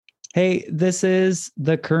Hey, this is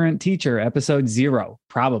the current teacher, episode 0,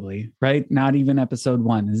 probably, right? Not even episode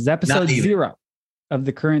 1. This is episode 0 of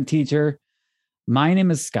the current teacher. My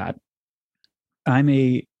name is Scott. I'm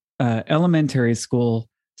a elementary school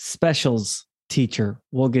specials teacher.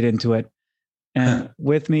 We'll get into it. And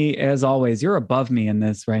with me, as always, you're above me in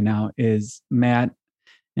this right now, is Matt,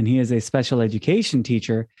 and he is a special education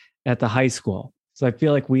teacher at the high school. So I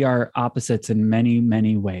feel like we are opposites in many,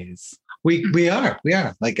 many ways. We are.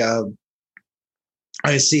 Like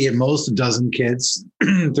I see at most a dozen kids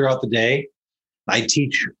throughout the day. I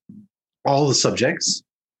teach all the subjects,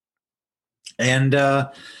 and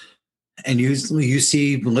you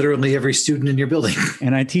see literally every student in your building.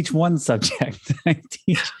 And I teach one subject.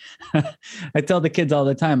 I tell the kids all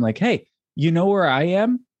the time, like, hey, you know where I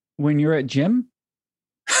am when you're at gym?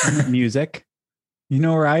 I'm at music. You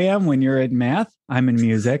know where I am when you're at math? I'm in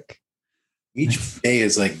music. Each day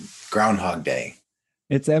is like Groundhog Day.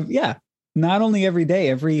 It's not only every day,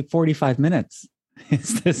 every 45 minutes.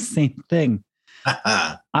 It's the same thing.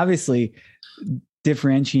 Obviously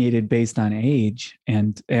differentiated based on age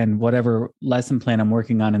and whatever lesson plan I'm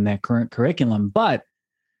working on in that current curriculum. But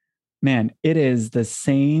man, it is the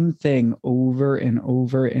same thing over and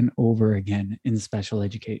over and over again in special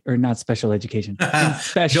education, or not special education.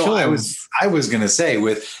 Special. No, I was going to say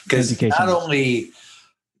because not only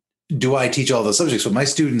do I teach all the subjects, but my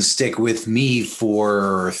students stick with me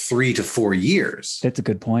for 3 to 4 years. That's a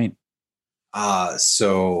good point.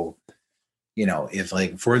 So, if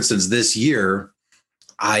like, for instance, this year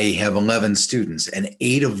I have 11 students and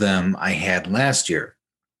 8 of them I had last year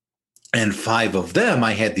and 5 of them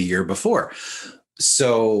I had the year before.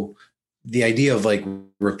 So the idea of like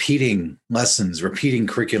repeating lessons, repeating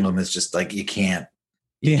curriculum is just like, you can't.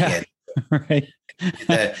 Right.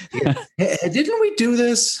 Didn't we do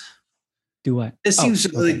this? Do what? It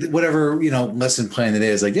seems like whatever, lesson plan it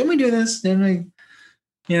is. Like, didn't we do this? Didn't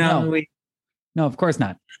we? No, of course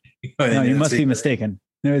not. No, you must be mistaken.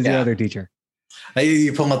 There's the other teacher.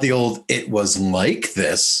 You pull out the old, it was like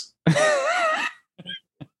this.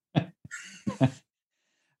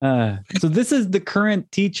 So this is the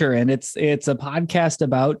current teacher, and it's a podcast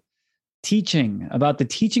about teaching, about the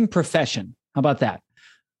teaching profession. How about that?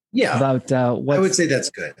 Yeah. About I would say that's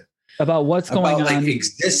good. About what's going on. Like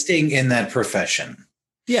existing in that profession.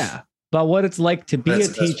 Yeah. About what it's like to be a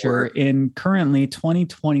teacher in currently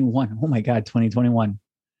 2021. Oh my God, 2021.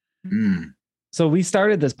 So we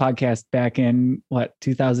started this podcast back in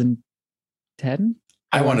 2010?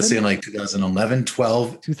 I want to say like 2011,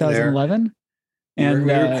 12. 2011. And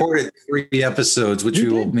we recorded 3 episodes, which we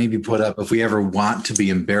will maybe put up if we ever want to be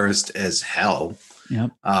embarrassed as hell.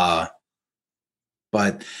 Yep.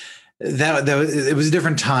 But that it was a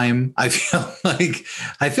different time. I feel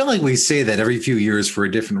like we say that every few years for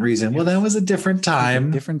a different reason. Well, that was a different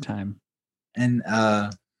time. And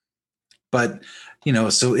but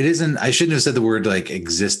so it isn't. I shouldn't have said the word like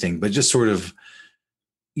existing, but just sort of,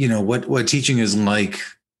 what teaching is like.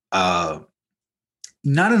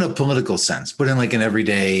 Not in a political sense, but in like an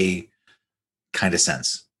everyday kind of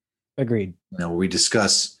sense. Agreed. We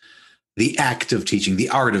discuss the act of teaching, the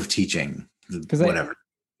art of teaching, whatever.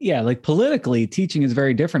 Like politically, teaching is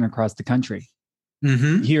very different across the country.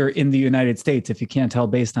 Mm-hmm. Here in the United States, if you can't tell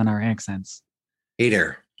based on our accents. Hey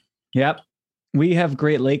there. Yep. We have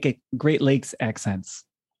Great Lakes accents.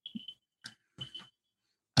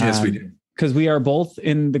 Yes, we do. Because we are both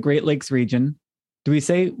in the Great Lakes region. Do we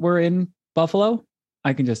say we're in Buffalo?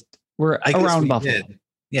 We're around Buffalo. Did.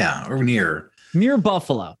 Yeah, or near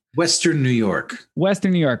Buffalo. Western New York.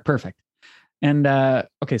 Perfect. And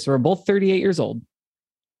okay, so we're both 38 years old.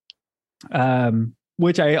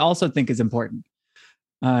 Which I also think is important.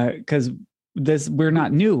 Because we're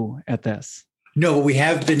not new at this. No, we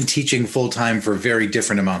have been teaching full time for very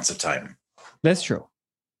different amounts of time. That's true.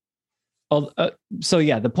 So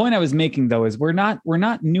yeah, the point I was making though is we're not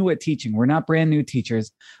new at teaching. We're not brand new teachers.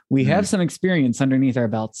 We have some experience underneath our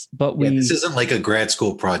belts, but this isn't like a grad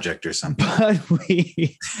school project or something. But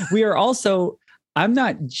we are also. I'm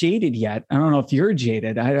not jaded yet. I don't know if you're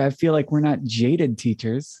jaded. I feel like we're not jaded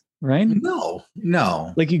teachers, right? No.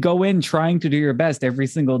 Like you go in trying to do your best every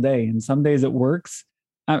single day, and some days it works.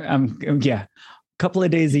 A couple of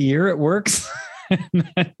days a year it works.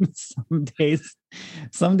 And then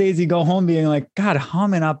some days you go home being like, God, how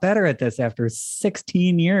am I not better at this after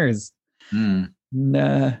 16 years? Yep,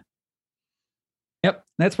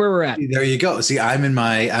 that's where we're at. There you go. See, I'm in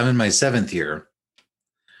my 7th year.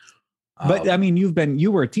 But I mean,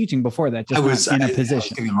 you were teaching before that. Just in a position. I was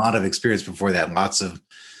getting a lot of experience before that. Lots of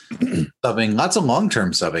subbing, lots of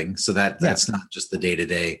long-term subbing. So that's not just the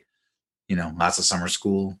day-to-day. Lots of summer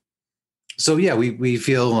school. So yeah, we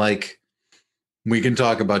feel like we can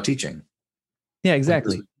talk about teaching. Yeah,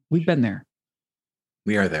 exactly. We've been there.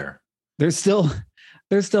 We are there. There's still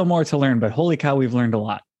more to learn, but holy cow, we've learned a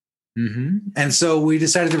lot. Mm-hmm. And so we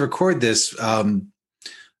decided to record this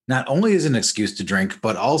not only as an excuse to drink,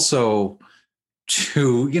 but also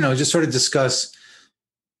to, just sort of discuss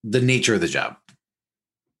the nature of the job.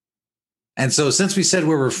 And so since we said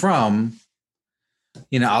where we're from,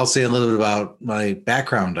 I'll say a little bit about my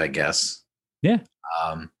background, I guess. Yeah.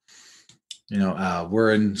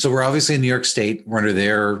 We're obviously in New York State. We're under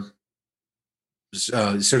their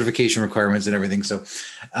certification requirements and everything. So,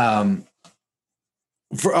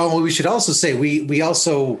 we should also say we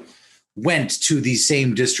also went to the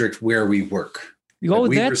same district where we work. Oh,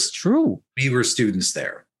 that's true. We were students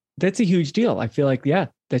there. That's a huge deal. I feel like, yeah,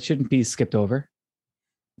 that shouldn't be skipped over.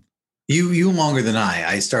 You longer than I.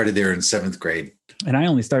 I started there in 7th grade. And I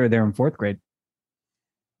only started there in 4th grade.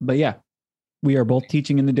 But yeah, we are both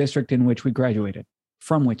teaching in the district from which we graduated,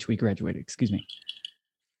 excuse me.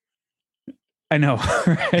 I know,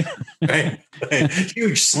 right? Right.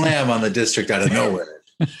 Huge slam on the district out of nowhere.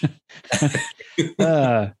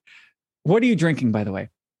 What are you drinking, by the way?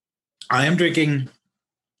 I am drinking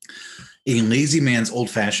a Lazy Man's Old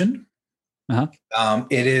Fashioned. Uh-huh.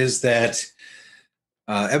 It is that,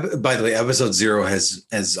 by the way, episode 0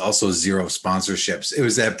 has also 0 sponsorships. It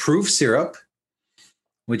was that proof syrup,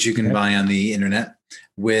 which you can buy on the internet,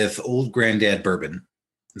 with Old Granddad bourbon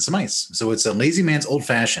and some ice. So it's a Lazy Man's Old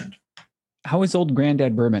Fashioned. How is Old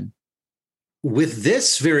Granddad bourbon? With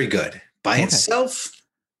this, very good. By itself,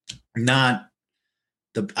 not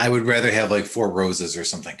I would rather have like 4 Roses or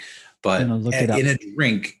something. But in a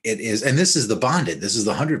drink, it is. And this is the bonded. This is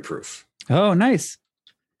the 100 proof. Oh, nice.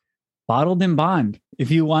 Bottled in Bond. If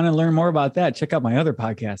you want to learn more about that, check out my other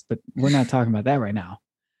podcast, but we're not talking about that right now.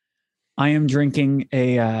 I am drinking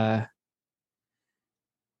a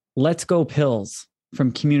Let's Go Pils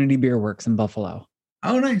from Community Beer Works in Buffalo.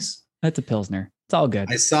 Oh, nice. That's a Pilsner. It's all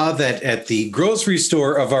good. I saw that at the grocery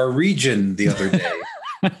store of our region the other day.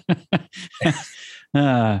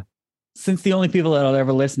 Since the only people that'll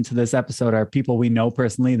ever listen to this episode are people we know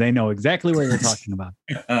personally, they know exactly what you're talking about.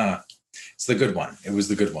 It's the good one. It was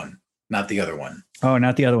the good one, not the other one. Oh,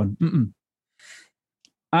 not the other one. Mm-mm.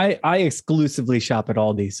 I exclusively shop at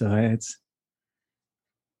Aldi, so it's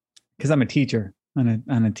because I'm a teacher on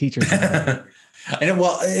a teacher. I know.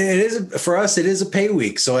 Well, it is for us. It is a pay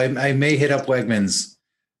week, so I may hit up Wegmans.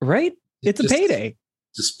 Right? It's a payday.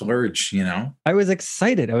 To splurge, I was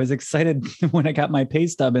excited. When I got my pay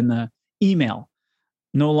stub in the email,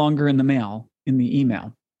 no longer in the mail, in the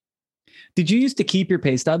email. Did you used to keep your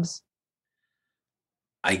pay stubs?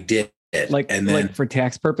 I did. Like for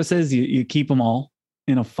tax purposes, you keep them all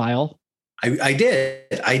in a file? I did.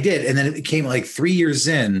 And then it became like 3 years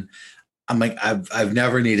in. I'm like, I've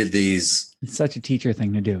never needed these. It's such a teacher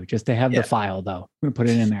thing to do, just to have the file though. We're going to put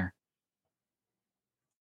it in there.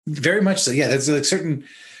 Very much so. Yeah. That's like certain,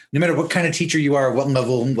 no matter what kind of teacher you are, what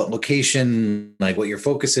level, what location, like what your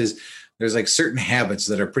focus is, there's like certain habits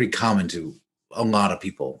that are pretty common to a lot of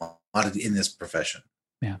people, in this profession.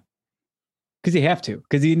 Yeah. Because you have to,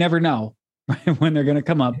 because you never know when they're going to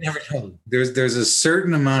come up. You never know. There's a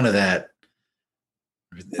certain amount of that.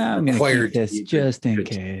 I'm going to keep this just in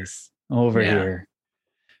case over here.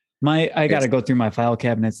 I got to go through my file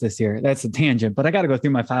cabinets this year. That's a tangent, but I got to go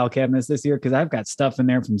through my file cabinets this year because I've got stuff in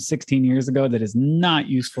there from 16 years ago that is not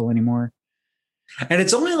useful anymore. And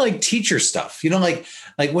it's only like teacher stuff, like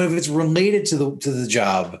when it's related to the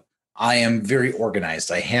job, I am very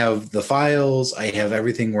organized. I have the files, I have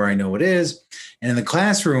everything where I know it is. And in the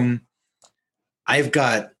classroom, I've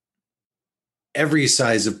got every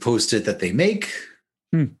size of Post-it that they make,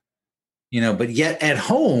 but yet at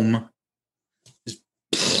home,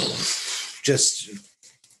 just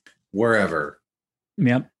wherever.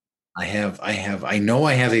 Yep. I know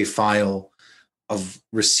I have a file of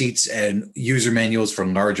receipts and user manuals for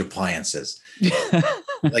large appliances,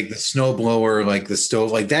 like the snowblower, like the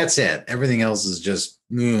stove, like that's it. Everything else is just,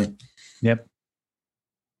 Yep.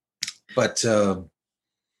 But, so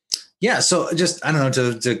just, I don't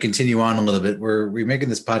know, to continue on a little bit, we're making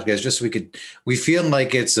this podcast just so we feel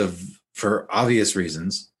like it's for obvious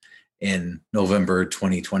reasons in November,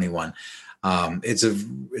 2021.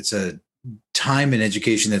 It's a time in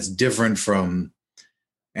education that's different from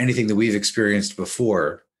anything that we've experienced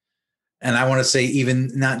before. And I want to say even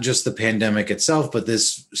not just the pandemic itself, but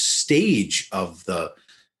this stage of the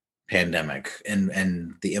pandemic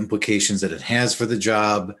and the implications that it has for the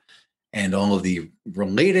job and all of the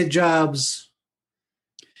related jobs.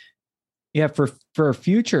 Yeah. For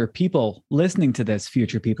future people listening to this,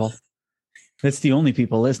 future people, That's the only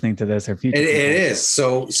people listening to this are future. It is.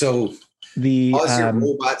 So the pause your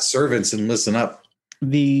robot servants and listen up.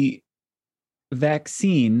 The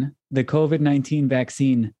vaccine, the COVID-19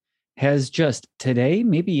 vaccine, has just today,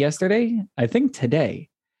 maybe yesterday, I think today,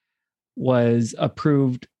 was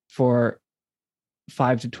approved for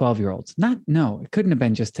 5 to 12-year-olds. It couldn't have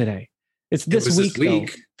been just today. It's this week, though,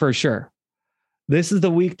 for sure. This is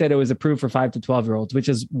the week that it was approved for 5 to 12-year-olds, which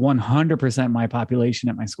is 100% my population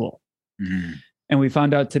at my school. Mm-hmm. And we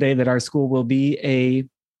found out today that our school will be a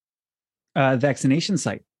vaccination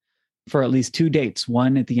site for at least 2 dates,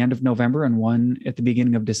 one at the end of November and one at the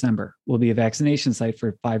beginning of December. Will be a vaccination site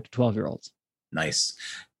for 5 to 12-year-olds. Nice.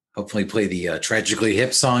 Hopefully play the Tragically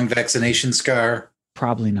Hip song, Vaccination Scar.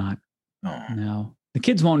 Probably not. Oh. No. The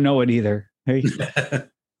kids won't know it either. Hey?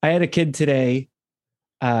 I had a kid today.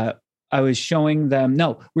 I was showing them.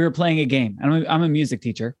 No, we were playing a game. I'm a music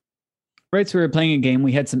teacher. Right. So we were playing a game.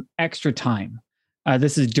 We had some extra time.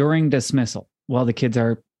 This is during dismissal while the kids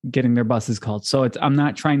are getting their buses called. So I'm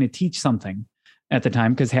not trying to teach something at the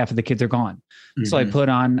time because half of the kids are gone. Mm-hmm. So I put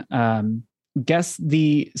on guess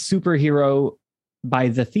the superhero by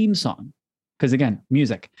the theme song. Because again,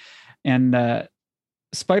 music. And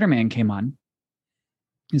Spider-Man came on.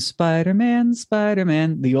 Spider-Man,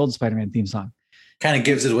 the old Spider-Man theme song. Kind of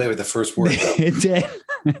gives it away with the first word. It did.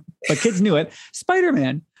 But kids knew it.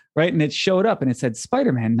 Spider-Man, right? And it showed up and it said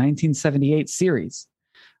Spider-Man 1978 series,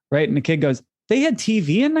 right? And the kid goes, they had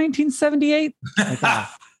TV in 1978?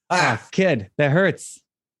 Like, kid, that hurts.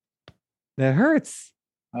 That hurts.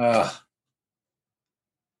 Yeah,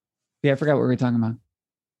 I forgot what we were talking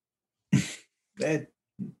about.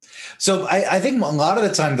 So I think a lot of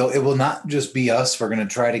the time, though, it will not just be us. We're going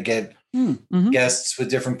to try to get guests with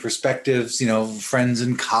different perspectives, friends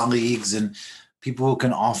and colleagues and people who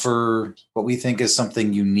can offer what we think is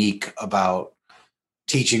something unique about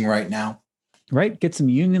teaching right now. Right. Get some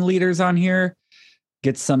union leaders on here.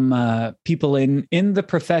 Get some people in the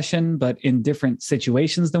profession, but in different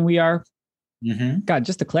situations than we are. Mm-hmm. God,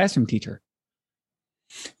 just a classroom teacher.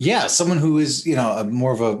 Yeah. Someone who is,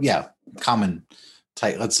 more of a, common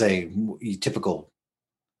type, let's say typical.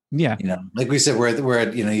 Yeah. Like we said, we're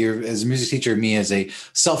at, you're as a music teacher, me as a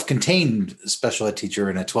self-contained special ed teacher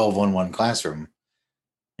in a 12-1-1 classroom.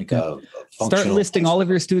 Like start listing all of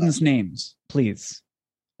your students' names, please.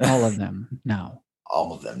 All of them now.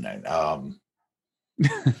 All of them now.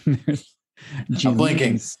 I'm blinking.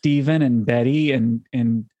 And Stephen and Betty and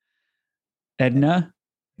Edna.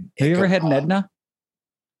 Have you ever had an Edna?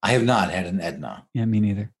 I have not had an Edna. Yeah, me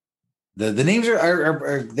neither. The names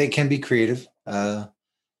are they can be creative. Yeah.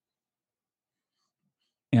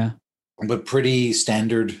 But pretty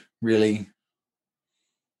standard, really.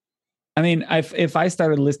 I mean, if I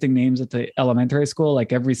started listing names at the elementary school,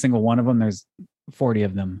 like every single one of them, there's 40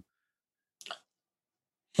 of them.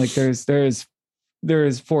 Like there's 40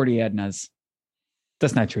 Ednas.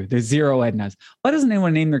 That's not true. There's 0 Ednas. Why doesn't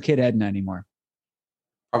anyone name their kid Edna anymore?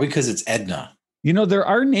 Probably because it's Edna. There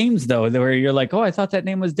are names though where you're like, oh, I thought that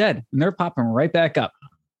name was dead, and they're popping right back up.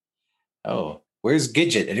 Oh, where's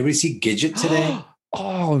Gidget? Anybody see Gidget today?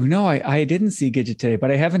 Oh no, I didn't see Gidget today, but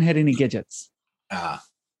I haven't had any Gidgets.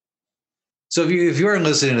 So if you are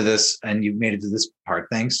listening to this and you made it to this part,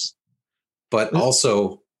 thanks. But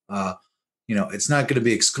also, it's not going to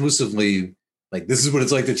be exclusively like this is what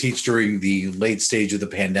it's like to teach during the late stage of the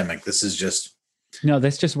pandemic. This is just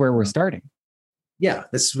that's just where we're starting. Yeah,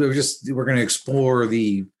 we're going to explore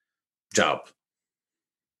the job.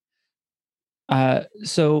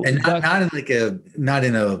 So and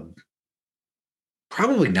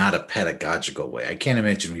probably not a pedagogical way. I can't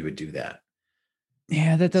imagine we would do that.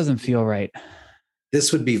 Yeah, that doesn't feel right.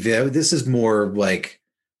 This is more like,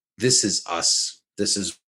 this is us. This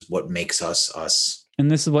is what makes us us.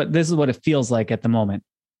 And this is what it feels like at the moment.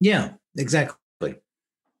 Yeah, exactly.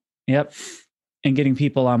 Yep. And getting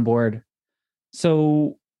people on board.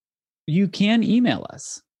 So you can email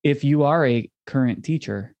us if you are a current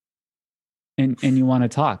teacher and you want to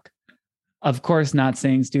talk. Of course, not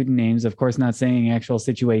saying student names, of course, not saying actual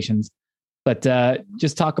situations, but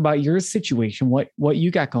just talk about your situation, what you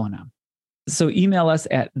got going on. So email us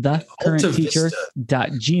at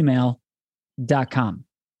thecurrentteacher.gmail.com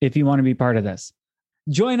if you want to be part of this.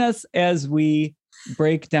 Join us as we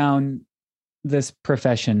break down this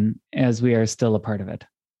profession as we are still a part of it.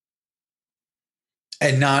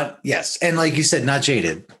 And and like you said, not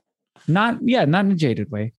jaded. Not in a jaded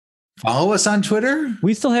way. Follow us on Twitter.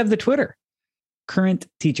 We still have the Twitter. Current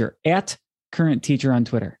Teacher, at Current Teacher on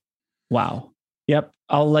Twitter. Wow. Yep.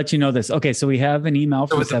 I'll let you know this. Okay. So we have an email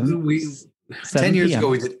from 10 years ago,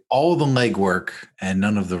 we did all the legwork and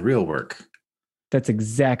none of the real work. That's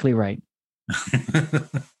exactly right.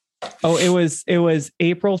 Oh, it was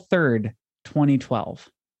April 3rd, 2012.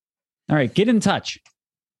 All right, get in touch.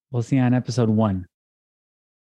 We'll see you on episode 1.